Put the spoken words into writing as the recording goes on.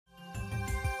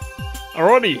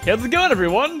Alrighty, how's it going,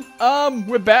 everyone?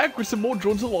 We're back with some more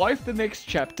Drawn to Life, the next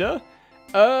chapter.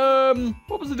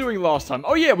 What was I doing last time?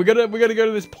 Oh yeah, we gotta go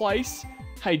to this place.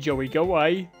 Hey Joey, go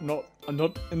away. I'm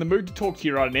not in the mood to talk to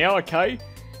you right now, okay?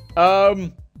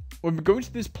 We're going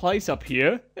to this place up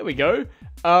here. There we go.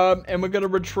 And we're gonna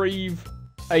retrieve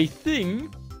a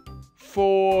thing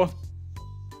for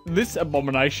this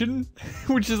abomination,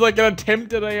 which is like an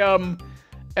attempt at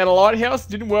a lighthouse.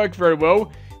 Didn't work very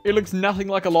well. It looks nothing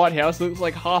like a lighthouse. It looks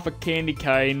like half a candy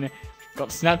cane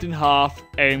got snapped in half,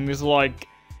 and there's like,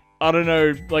 I don't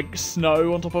know, like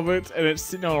snow on top of it, and it's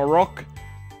sitting on a rock.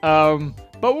 But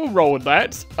we'll roll with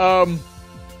that.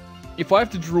 If I have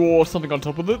to draw something on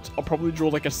top of it, I'll probably draw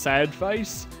like a sad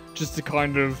face, just to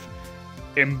kind of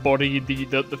embody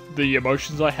the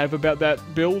emotions I have about that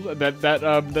build,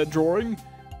 that drawing.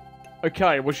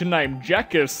 Okay, what's your name?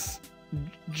 Jackus.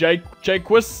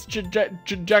 Jaquis?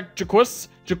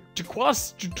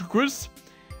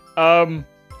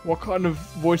 What kind of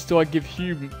voice do I give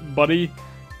you, buddy?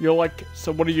 You're like,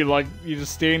 so what are you like? You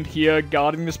just stand here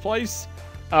guarding this place?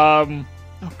 Oh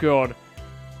god.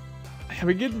 Have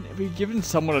we given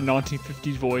someone a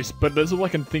 1950s voice? But that's all I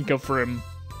can think of for him.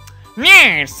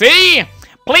 Yeah, see?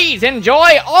 Please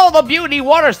enjoy all the beauty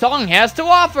Watersong has to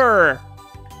offer.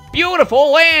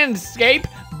 Beautiful landscape,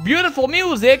 beautiful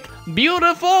music,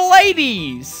 beautiful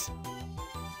ladies.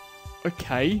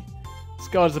 Okay, this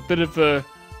guy's a bit of a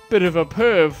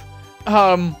perv.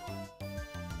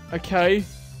 Okay,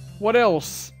 what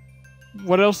else?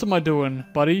 What else am I doing,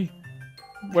 buddy?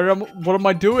 What am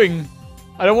I doing?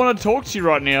 I don't want to talk to you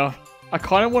right now. I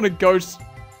kind of want to go.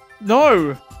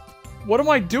 No, what am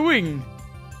I doing?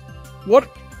 What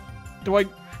do I?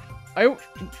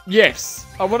 Yes,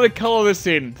 I want to color this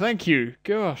in. Thank you.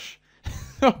 Gosh.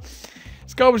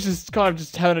 This guy was just kind of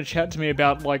just having a chat to me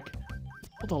about like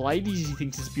all the ladies he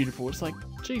thinks is beautiful. It's like,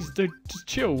 jeez, dude, just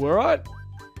chill, alright?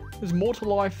 There's more to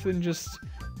life than just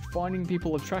finding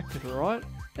people attractive, alright?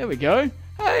 There we go.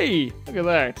 Hey, look at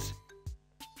that.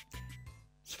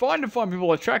 It's fine to find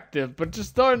people attractive, but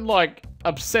just don't like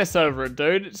obsess over it,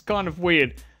 dude. It's kind of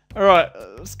weird. Alright,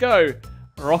 let's go.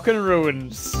 Rockin'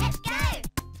 Ruins. Let's go!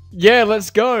 Yeah,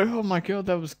 let's go. Oh my god,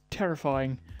 that was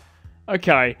terrifying.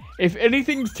 Okay, if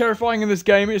anything's terrifying in this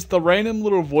game, it's the random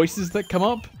little voices that come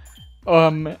up.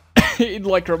 It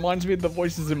like reminds me of the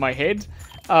voices in my head,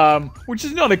 which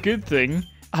is not a good thing.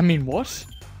 I mean, what?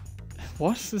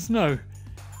 What? There's no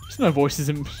voices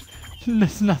in.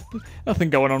 There's nothing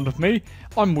going on with me.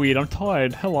 I'm weird. I'm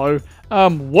tired. Hello.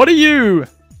 What are you?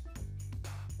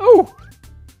 Oh,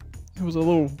 it was a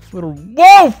little.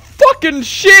 Whoa! Fucking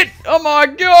shit! Oh my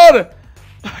god!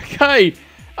 Okay.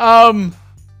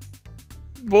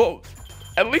 Well,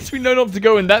 at least we know not to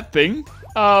go in that thing.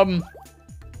 I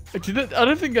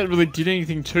don't think that really did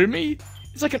anything to me.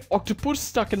 It's like an octopus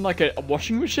stuck in like a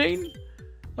washing machine.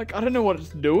 Like, I don't know what it's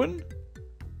doing.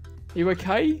 Are you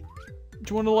okay? Do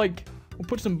you want to like, we'll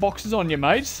put some boxes on you,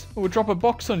 mate. We'll drop a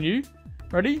box on you.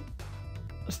 Ready?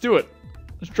 Let's do it.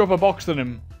 Let's drop a box on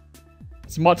him.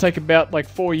 This might take about like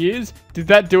 4 years. Did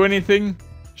that do anything?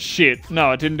 Shit.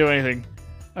 No, it didn't do anything.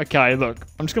 Okay, look.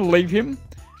 I'm just going to leave him.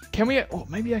 Can we? Oh,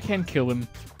 maybe I can kill him.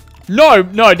 No,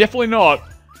 definitely not.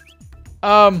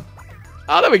 Oh,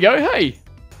 there we go. Hey.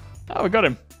 Oh, we got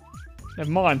him. Never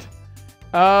mind.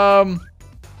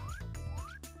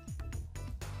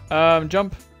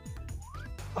 Jump.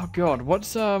 Oh god,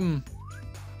 what's am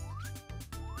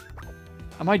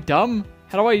I dumb?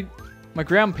 How do I my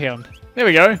ground pound? There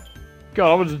we go. God,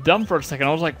 I was dumb for a second.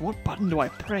 I was like, what button do I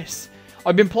press?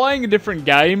 I've been playing a different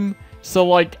game, so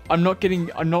like I'm not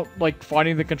like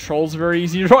finding the controls very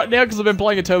easy right now because I've been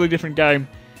playing a totally different game.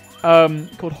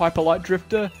 Called Hyper Light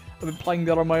Drifter. I've been playing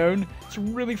that on my own. It's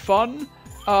really fun.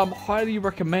 Highly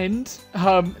recommend.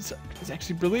 It's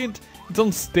actually brilliant. It's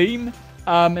on Steam.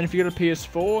 And if you got a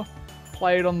PS4,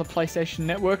 play it on the PlayStation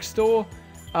Network store.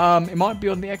 It might be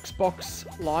on the Xbox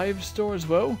Live store as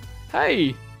well.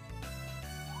 Hey!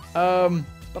 But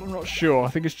I'm not sure. I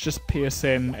think it's just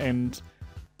PSN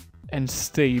and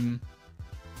Steam.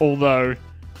 Although,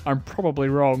 I'm probably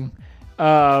wrong.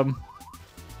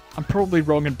 I'm probably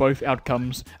wrong in both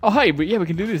outcomes. Oh, hey, but yeah, we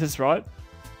can do this. That's right.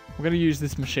 We're going to use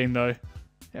this machine, though.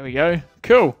 There we go.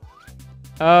 Cool.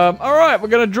 Alright, we're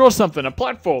going to draw something. A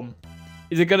platform.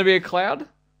 Is it going to be a cloud?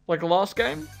 Like the last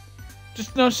game?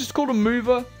 No, it's just called a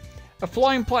mover. A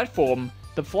flying platform.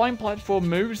 The flying platform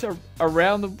moves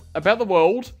around about the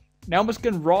world. Now we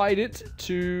can ride it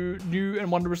to new and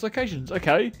wondrous locations.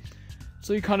 Okay.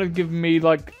 So you kind of give me,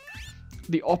 like,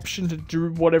 the option to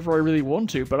do whatever I really want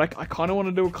to, but I kind of want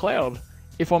to do a cloud.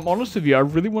 If I'm honest with you, I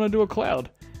really want to do a cloud.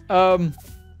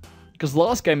 Because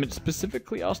last game it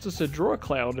specifically asked us to draw a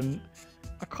cloud, and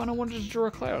I kind of wanted to draw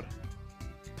a cloud.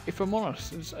 If I'm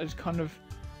honest, I just kind of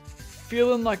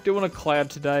feeling like doing a cloud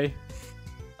today.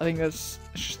 I think that's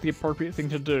just the appropriate thing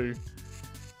to do.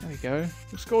 There we go.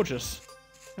 Looks gorgeous.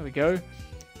 There we go.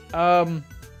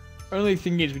 Only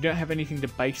thing is we don't have anything to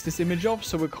base this image off,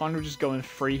 so we're kind of just going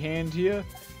freehand here,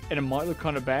 and it might look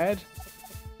kind of bad.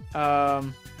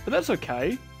 But that's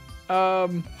okay. It's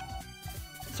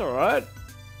all right.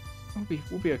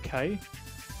 We'll be okay.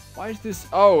 Why is this?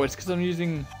 Oh, it's because I'm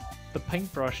using the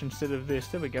paintbrush instead of this.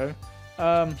 There we go.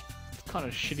 It's kind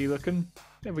of shitty looking.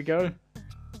 There we go.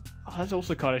 Oh, that's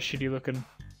also kind of shitty looking.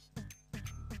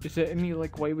 Is there any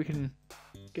like way we can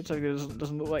get something that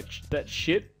doesn't look like that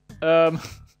shit? I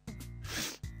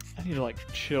need to like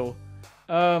chill.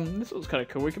 This looks kind of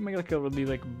cool. We can make like a really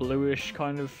like bluish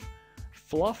kind of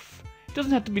fluff. It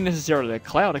doesn't have to be necessarily a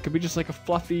cloud. It could be just like a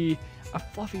fluffy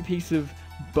piece of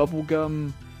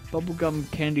bubblegum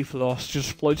candy floss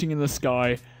just floating in the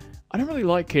sky. I don't really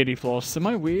like candy floss. Am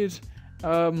I weird?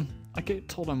 I get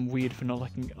told I'm weird for not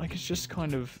liking it. Like it's just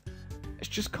kind of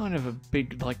a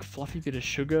big like fluffy bit of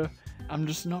sugar. I'm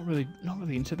just not really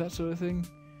into that sort of thing.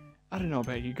 I don't know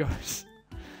about you guys.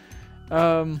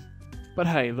 But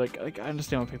hey, like I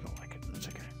understand why people like it. It's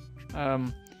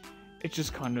okay. It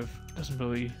just kind of doesn't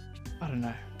really. I don't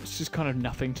know. It's just kind of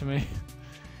nothing to me.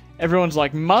 Everyone's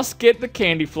like, must get the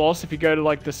candy floss if you go to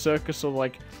like the circus or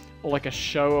like a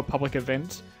show or public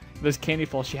event. There's candy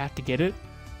floss, you have to get it.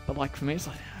 But like for me, it's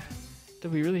like, do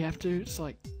we really have to? It's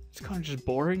like, it's kind of just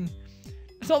boring.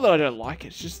 It's not that I don't like it,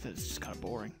 it's just that it's just kind of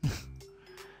boring.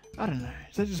 I don't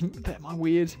know. Am I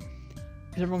weird? Is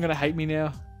everyone gonna hate me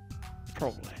now?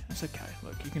 Probably. It's okay.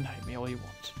 Look, you can hate me all you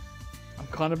want. I'm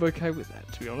kind of okay with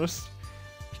that, to be honest.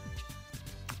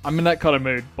 I'm in that kind of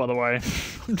mood, by the way.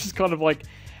 I'm just kind of like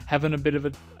having a bit of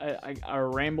a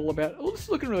ramble about. Oh, this is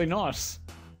looking really nice.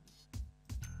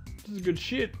 This is good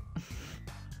shit.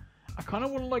 I kind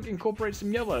of want to like incorporate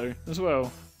some yellow as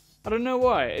well. I don't know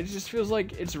why. It just feels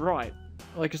like it's right.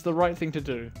 Like it's the right thing to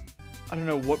do. I don't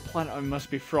know what planet I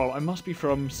must be from. I must be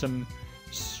from some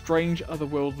strange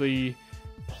otherworldly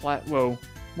well,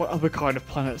 what other kind of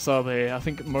planets are there? I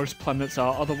think most planets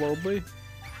are otherworldly.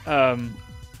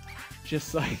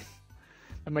 Just like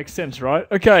that makes sense, right?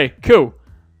 Okay, cool.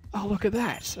 Oh, look at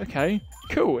that. Okay,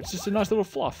 cool. It's just a nice little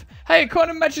fluff. Hey, it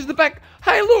kind of matches the back.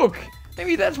 Hey, look.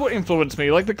 Maybe that's what influenced me.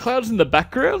 Like the clouds in the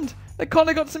background, they kind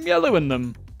of got some yellow in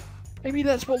them. Maybe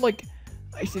that's what like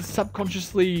it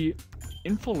subconsciously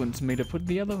influenced me to put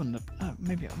the yellow in the.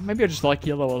 Maybe I just like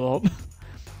yellow a lot.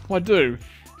 Well, I do.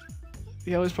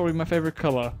 Yellow is probably my favorite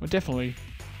color. Well, definitely,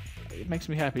 it makes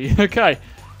me happy. Okay,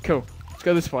 cool. Let's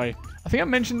go this way. I think I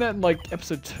mentioned that in like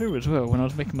episode 2 as well when I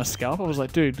was making my scalp. I was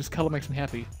like, dude, this color makes me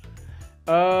happy.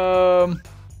 Oh,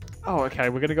 okay.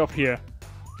 We're gonna go up here.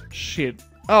 Shit.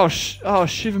 Oh,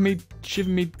 shiver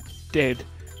me dead.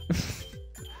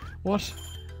 What?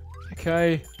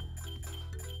 Okay.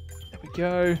 There we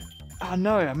go. Oh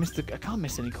no, I can't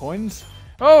miss any coins.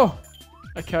 Oh!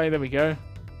 Okay, there we go.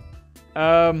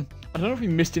 I don't know if we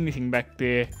missed anything back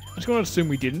there. I'm just gonna assume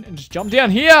we didn't and just jump down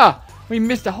here! We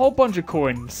missed a whole bunch of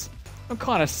coins. I'm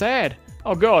kinda sad.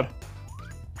 Oh god.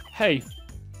 Hey.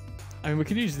 I mean, we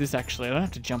could use this actually. I don't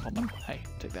have to jump on them. Hey,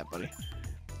 take that, buddy.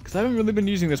 Because I haven't really been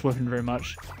using this weapon very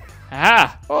much.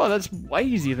 Ah! Oh, that's way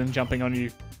easier than jumping on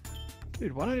you.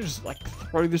 Dude, why don't I just, like,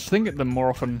 throw this thing at them more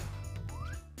often?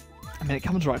 I mean, it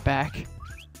comes right back.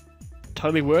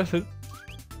 Totally worth it.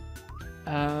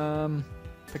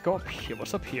 They go up here.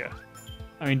 What's up here?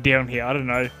 I mean, down here. I don't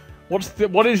know.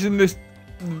 What is in this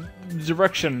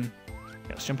direction? Yeah,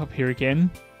 let's jump up here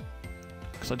again.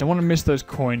 Because I don't want to miss those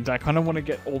coins. I kind of want to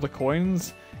get all the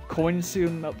coins. Coins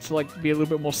seem to, like, be a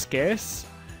little bit more scarce.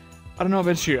 I don't know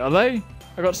about you. Are they?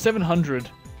 I got 700.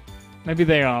 Maybe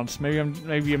they aren't. Maybe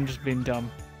I'm just being dumb.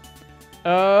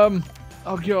 Oh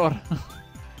god.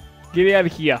 Get out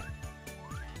of here.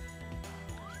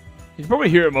 You can probably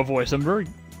hear it in my voice. I'm very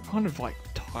kind of like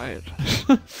tired.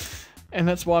 And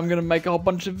that's why I'm gonna make a whole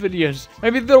bunch of videos.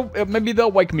 Maybe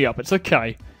they'll wake me up. It's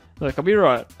okay. Look, I'll be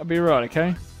right. I'll be right,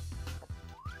 okay?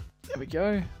 There we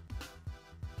go.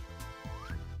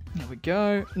 There we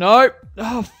go. No!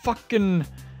 Oh, fucking...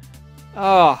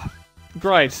 Ah,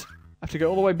 great. I have to go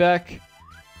all the way back.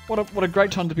 What a great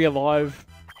time to be alive.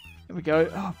 There we go.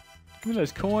 Oh, give me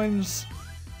those coins.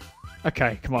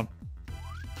 Okay, come on.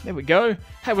 There we go.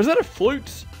 Hey, was that a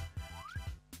flute?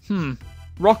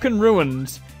 Rock and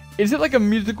Ruins. Is it like a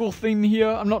musical theme here?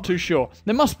 I'm not too sure.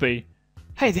 There must be.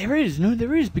 Hey, there is. No,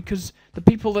 there is, because the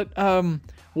people that,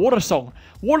 Water Song.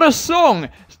 Water Song!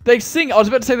 They sing. I was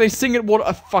about to say they sing at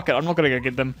Water... fuck it, I'm not gonna go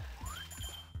get them.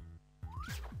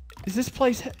 Is this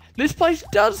place... This place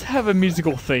does have a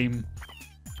musical theme.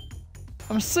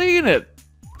 I'm seeing it.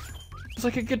 It's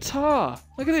like a guitar.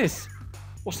 Look at this.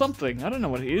 Or something. I don't know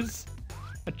what it is.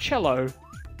 A cello.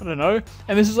 I don't know.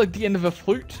 And this is like the end of a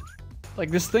flute.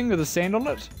 Like this thing with the sand on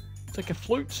it. It's like a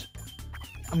flute.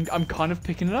 I'm kind of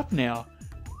picking it up now.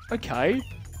 Okay.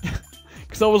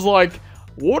 Because I was like,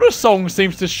 Water Song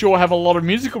seems to sure have a lot of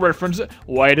musical references.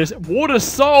 Wait a second. Water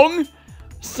Song?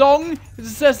 Song?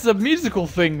 That's a musical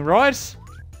thing, right?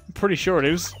 I'm pretty sure it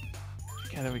is.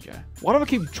 Okay, there we go. Why do I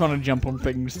keep trying to jump on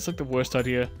things? It's like the worst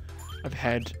idea I've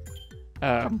had.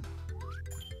 There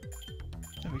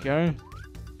we go.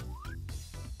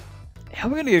 How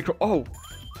am I gonna get across? Oh,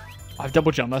 I've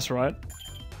double jump. That's right.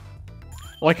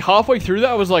 Like halfway through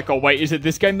that, I was like, "Oh wait, is it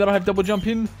this game that I have double jump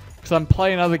in?" Because I'm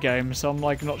playing other games, so I'm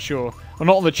like not sure. Well,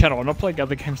 not on the channel. I'm not playing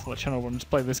other games on the channel. I'm just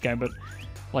playing this game, but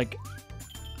like,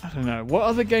 I don't know. What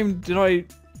other game did I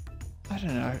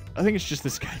don't know. I think it's just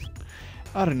this game.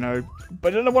 I don't know,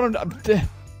 but I don't know what I'm. There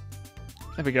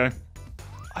we go.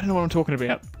 I don't know what I'm talking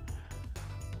about.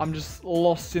 I'm just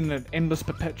lost in an endless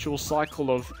perpetual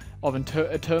cycle of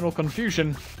eternal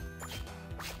confusion.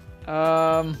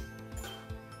 There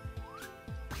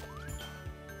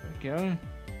we go.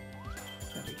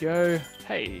 There we go.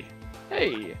 Hey.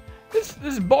 Hey.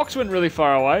 This box went really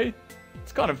far away.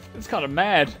 It's kind of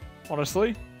mad,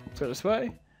 honestly. Let's go this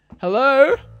way.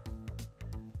 Hello?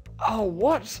 Oh,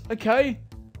 what? Okay.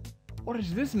 What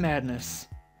is this madness?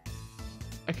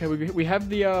 Okay, we have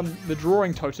the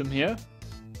drawing totem here.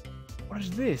 What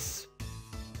is this?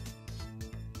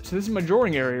 So this is my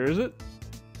drawing area, is it?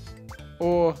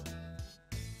 Or...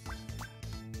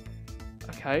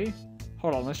 Okay.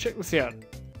 Hold on, let's check this out.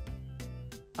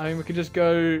 I mean, we could just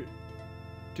go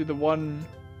do the one...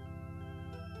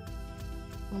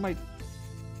 What am I...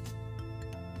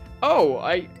 Oh,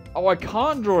 I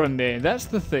can't draw in there. That's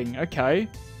the thing. Okay.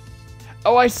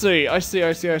 Oh, I see. Okay.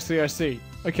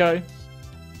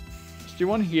 Let's do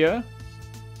one here.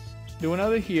 Let's do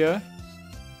another here.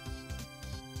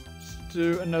 Let's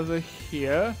do another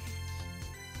here.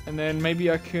 And then maybe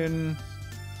I can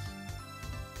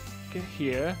get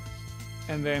here.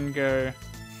 And then go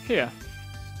here.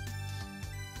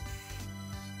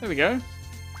 There we go.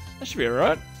 That should be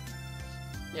alright.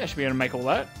 Yeah, I should be able to make all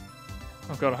that.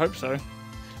 Oh god, I hope so.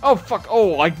 Oh fuck,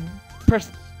 oh, I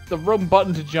pressed the wrong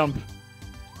button to jump.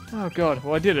 Oh god,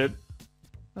 well I did it.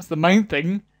 That's the main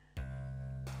thing.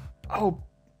 Oh,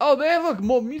 there, look,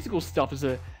 more musical stuff.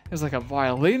 There's like a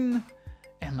violin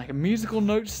and like a musical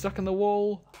note stuck in the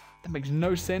wall. That makes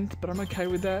no sense, but I'm okay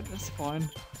with that. That's fine.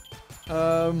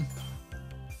 Oh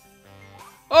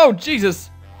Jesus,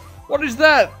 what is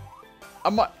that?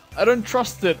 I don't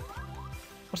trust it.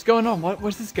 What's going on?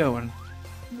 Where's this going?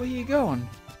 Where are you going?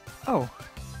 Oh.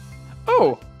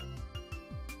 Oh.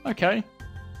 Okay.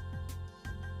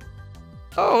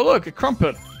 Oh, look, a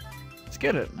crumpet. Let's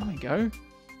get it. There we go.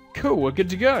 Cool, we're good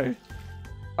to go.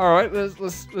 All right,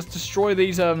 let's destroy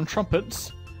these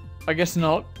trumpets. I guess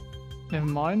not. Never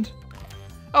mind.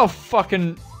 Oh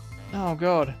fucking. Oh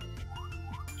god.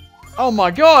 Oh my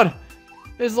god.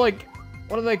 There's like,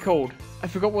 what are they called? I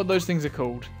forgot what those things are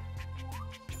called.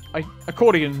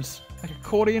 Accordions. Like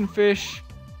accordion fish.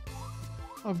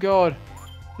 Oh god.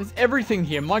 There's everything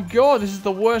here. My god, this is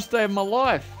the worst day of my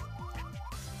life.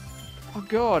 Oh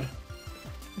god.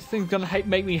 This thing's gonna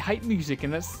make me hate music,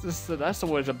 and that's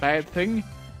always a bad thing.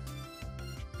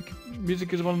 Like,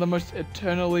 music is one of the most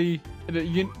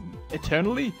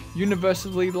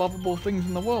universally lovable things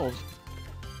in the world.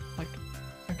 Like,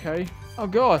 okay. Oh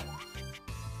god.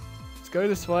 Let's go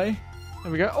this way.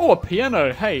 There we go. Oh, a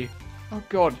piano. Hey. Oh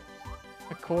god.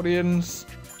 Accordions.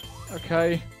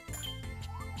 Okay.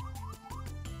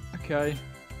 Okay.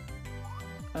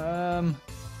 There's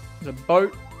a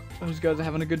boat. Those guys are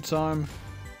having a good time.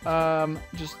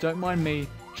 Just don't mind me.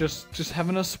 Just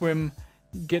having a swim.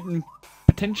 Getting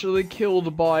potentially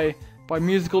killed by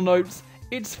musical notes.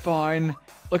 It's fine.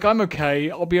 Look, I'm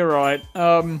okay. I'll be alright.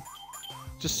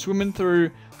 Just swimming through.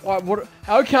 What?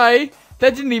 Okay.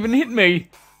 That didn't even hit me.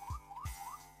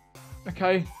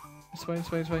 Okay. This way,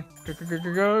 this way, this way.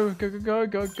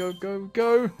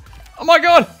 Go. Oh my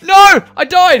god! No! I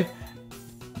died!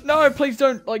 No, please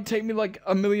don't, like, take me, like,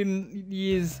 a million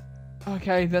years.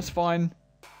 Okay, that's fine.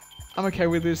 I'm okay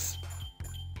with this.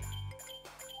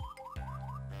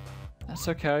 That's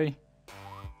okay.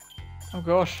 Oh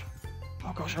gosh.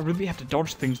 Oh gosh, I really have to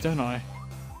dodge things, don't I?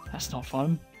 That's not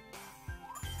fun.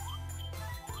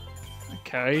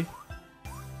 Okay.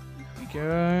 There we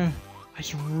go. I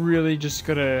just really just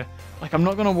gotta... Like, I'm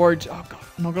not gonna worry... Oh god,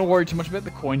 I'm not gonna worry too much about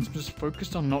the coins. I'm just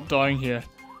focused on not dying here.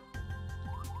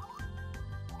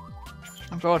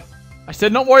 God. I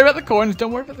said not worry about the coins.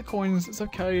 Don't worry about the coins. It's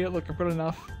okay. Look, I've got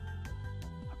enough.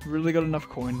 I've really got enough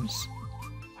coins.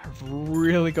 I've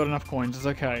really got enough coins. It's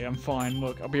okay. I'm fine.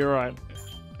 Look, I'll be alright.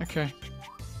 Okay.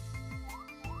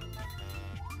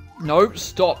 No,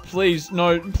 stop, please.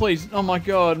 No, please. Oh my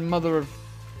God, mother of...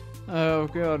 Oh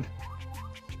God.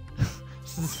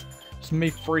 This is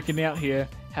me freaking out here.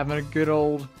 Having a good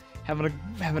old...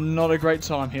 Having not a great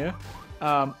time here.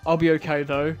 I'll be okay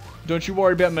though. Don't you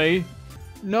worry about me.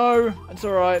 No, it's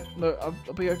alright. Look,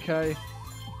 I'll be okay.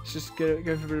 Let's just go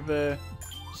for a bit of a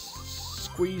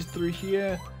squeeze through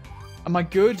here. Am I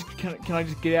good? Can I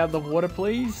just get out of the water,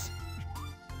 please?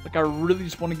 Like, I really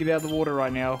just want to get out of the water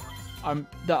right now. I'm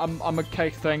okay,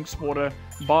 thanks, water.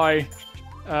 Bye.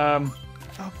 Oh,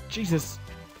 Jesus.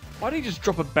 Why did he just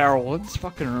drop a barrel? That's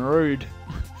fucking rude.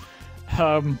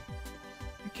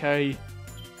 Okay.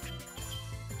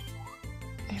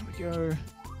 There we go.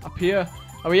 Up here.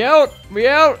 Are we out? Are we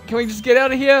out? Can we just get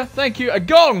out of here? Thank you. A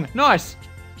gong! Nice!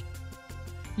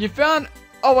 You found...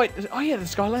 Oh, wait. Oh, yeah, the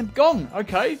Skylamp gong.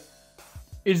 Okay.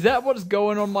 Is that what's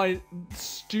going on my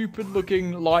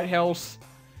stupid-looking lighthouse?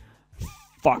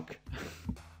 Fuck.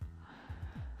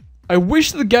 I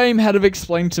wish the game had have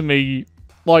explained to me,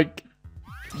 like,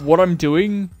 what I'm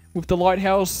doing with the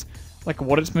lighthouse. Like,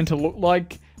 what it's meant to look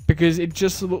like. Because it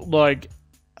just looked like...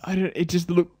 it just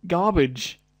looked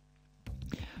garbage.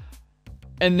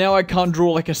 And now I can't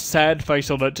draw like a sad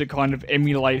face on it to kind of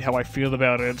emulate how I feel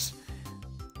about it.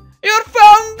 You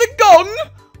found the gong?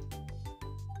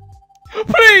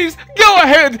 Please, go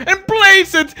ahead and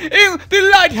place it in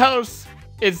the lighthouse!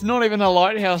 It's not even a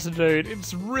lighthouse, dude.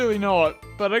 It's really not.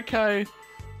 But okay.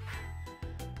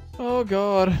 Oh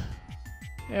God.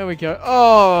 There we go.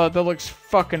 Oh, that looks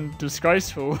fucking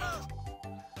disgraceful.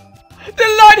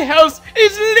 The lighthouse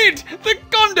is lit! The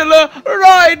gondola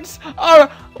rides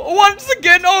are once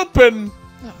again open!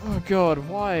 Oh God,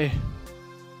 why?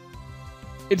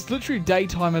 It's literally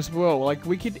daytime as well. Like,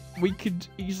 we could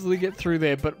easily get through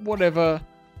there, but whatever.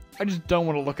 I just don't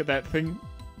want to look at that thing.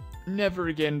 Never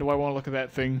again do I want to look at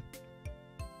that thing.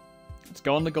 Let's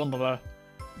go on the gondola.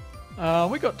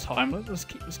 We got time. Let's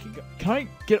keep going. Can I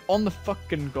get on the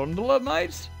fucking gondola,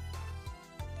 mate?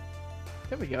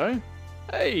 There we go.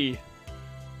 Hey.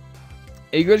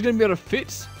 Are you guys gonna be able to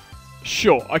fit?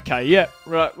 Sure. Okay. Yeah.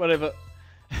 Right. Whatever.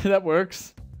 That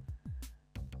works.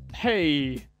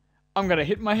 Hey. I'm gonna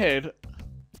hit my head.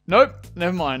 Nope.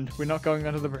 Never mind. We're not going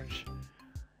under the bridge.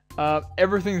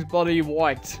 Everything's bloody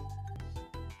white.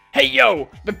 Hey yo!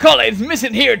 The color is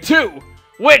missing here too!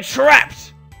 We're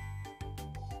trapped!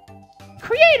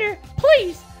 Creator,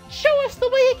 please, show us the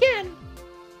way again!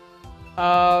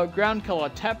 Ground color.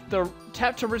 Tap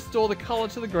to restore the color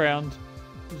to the ground.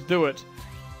 Let's do it.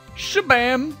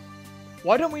 Shabam!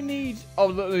 Why don't we need...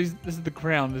 Oh, this is the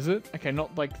ground, is it? Okay,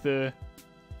 not like the...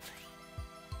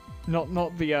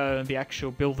 Not the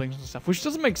actual buildings and stuff. Which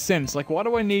doesn't make sense. Like, why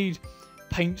do I need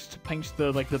paint to paint the,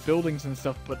 like, the buildings and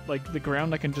stuff, but, like, the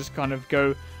ground I can just kind of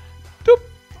go... Doop!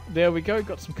 There we go,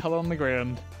 got some color on the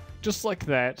ground. Just like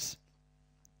that.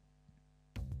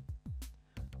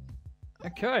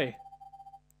 Okay.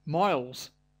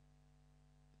 Miles.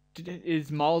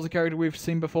 Is Miles a character we've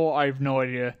seen before? I have no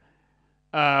idea.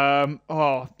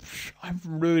 Oh, I've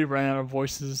really ran out of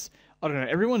voices. I don't know,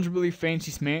 everyone's really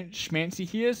fancy schmancy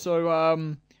here, so,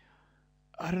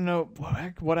 I don't know,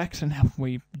 what accent have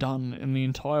we done in the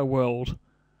entire world?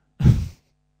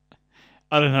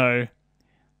 I don't know.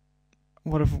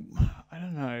 I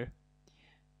don't know.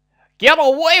 Get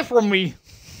away from me!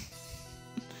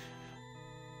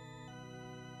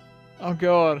 Oh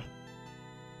God.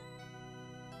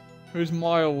 Who's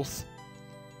Miles?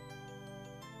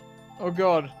 Oh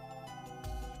God.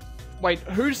 Wait,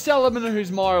 who's Salomon and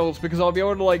who's Miles? Because I'll be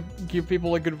able to, like, give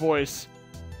people a good voice.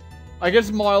 I guess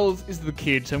Miles is the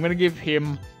kid, so I'm gonna give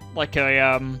him, like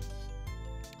a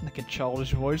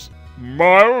childish voice.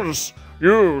 Miles,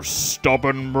 you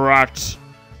stubborn brat.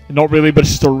 Not really, but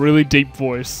just a really deep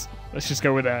voice. Let's just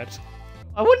go with that.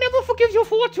 I will never forgive you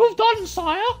for what you've done,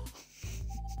 sire.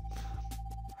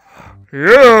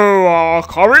 You are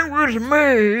coming with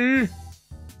me.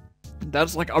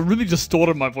 That's like, I really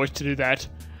distorted my voice to do that.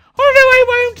 Oh no, I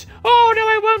won't! Oh no,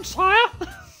 I won't, sire!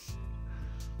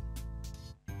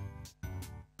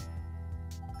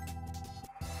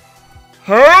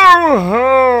 Ho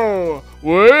ho!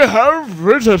 We have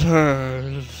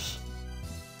visitors!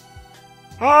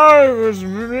 I was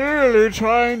merely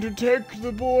trying to take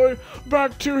the boy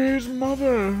back to his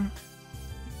mother.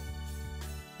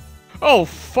 Oh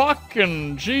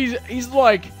fucking jeez, he's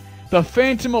like the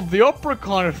Phantom of the Opera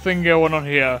kind of thing going on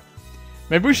here.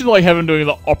 Maybe we should like have him doing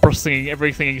the opera singing,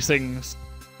 everything he sings.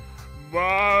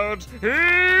 but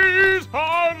he's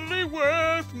hardly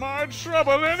worth my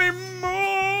trouble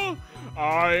anymore.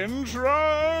 I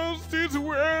entrust his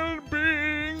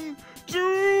well-being to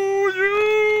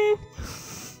you.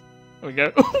 There we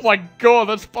go. Oh my god,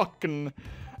 that's fucking...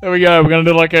 There we go. We're gonna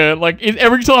do like a...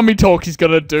 every time he talks, he's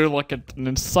gonna do like an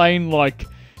insane, like,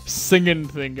 singing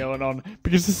thing going on.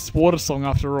 Because this is Water Song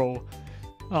after all.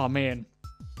 Oh, man.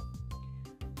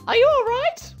 Are you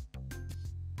alright?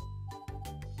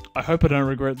 I hope I don't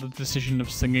regret the decision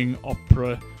of singing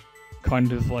opera.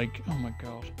 Kind of like... Oh my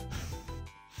god.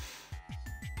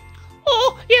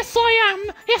 Oh, yes I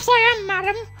am. Yes I am,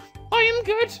 madam. I am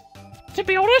good, to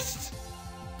be honest.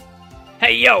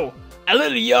 Hey, yo! A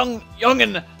little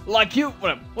youngin' like you...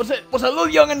 What's a little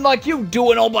youngin' like you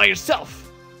doing all by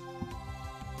yourself?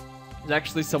 There's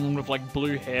actually someone with like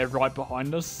blue hair right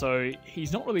behind us, so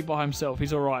he's not really by himself.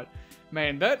 He's alright.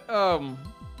 Man, that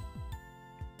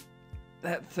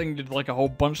thing did like a whole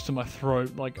bunch to my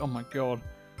throat. Like, oh my god.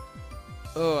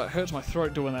 Oh, it hurts my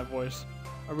throat doing that voice.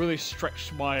 I really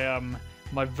stretched my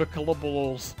my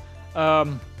vocalables.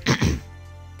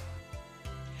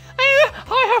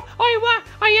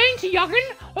 I ain't a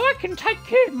youngin'. I can take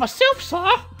care of myself,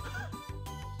 sire.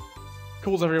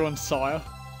 Calls everyone sire.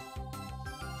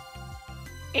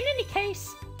 In any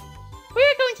case,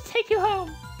 we're going to take you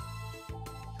home.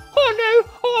 Oh no,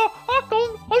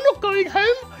 I'm not going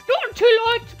home. Not until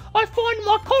I find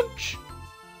my conch.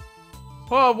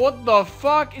 Oh, what the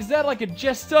fuck? Is that like a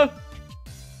jester?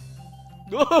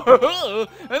 An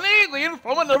alien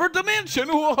from another dimension!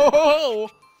 Whoa!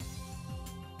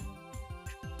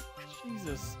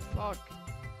 Jesus, fuck.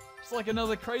 It's like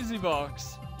another crazy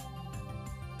box.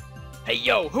 Hey,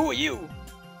 yo, who are you?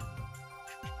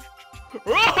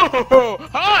 Oh,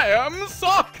 hi, I'm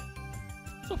Sock!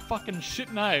 It's a fucking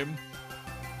shit name.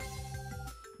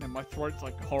 Man, my throat's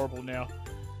like horrible now.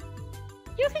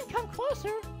 You can come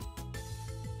closer.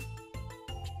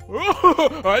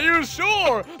 Oh, are you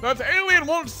sure that alien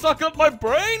won't suck up my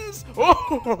brains?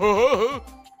 Oh.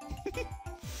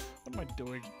 What am I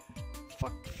doing?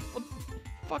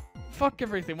 Fuck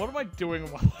everything. What am I doing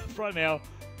in my life right now?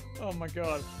 Oh my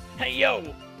god. Hey,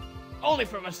 yo! Only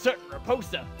from a certain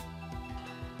Raposa.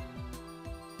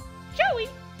 Joey!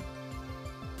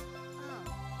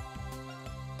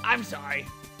 I'm sorry.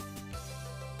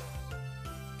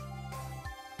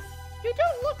 You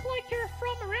don't look like you're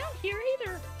from around here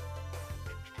either.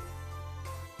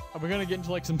 Are we gonna get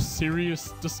into like some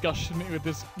serious discussion with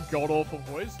this god-awful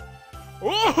voice?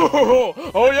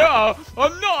 Oh yeah,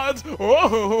 I'm not.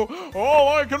 Oh,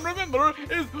 all I can remember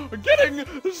is getting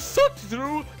sucked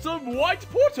through some white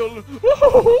portal.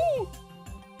 Oh.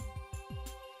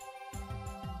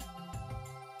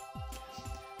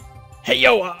 Hey,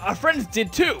 yo, our friends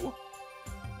did too.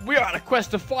 We are on a quest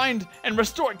to find and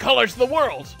restore color to the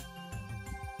world.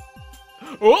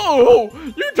 Oh,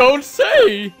 you don't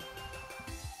say.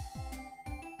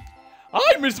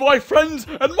 I miss my friends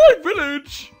and my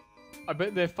village. I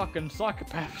bet they're fucking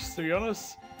psychopaths, to be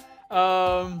honest.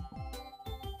 Why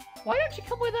don't you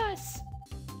come with us?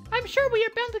 I'm sure we are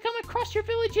bound to come across your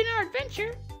village in our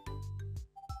adventure.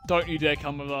 Don't you dare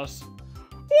come with us.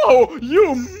 Oh,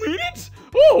 you mean it?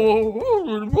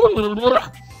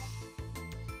 Oh.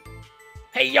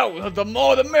 Hey, yo, the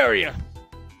more the merrier.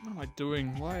 What am I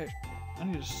doing? Why? I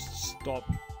need to stop.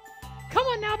 Come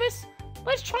on, Nalbis.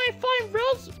 Let's try and find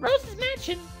Rose's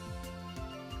mansion.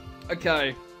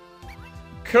 Okay.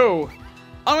 Cool.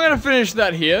 I'm gonna finish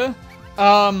that here.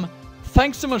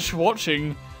 Thanks so much for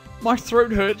watching. My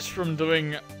throat hurts from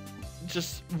doing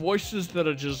just voices that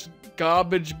are just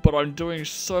garbage, but I'm doing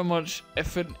so much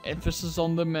effort and emphasis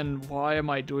on them, and why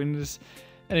am I doing this?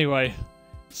 Anyway,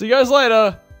 see you guys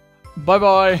later.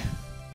 Bye-bye.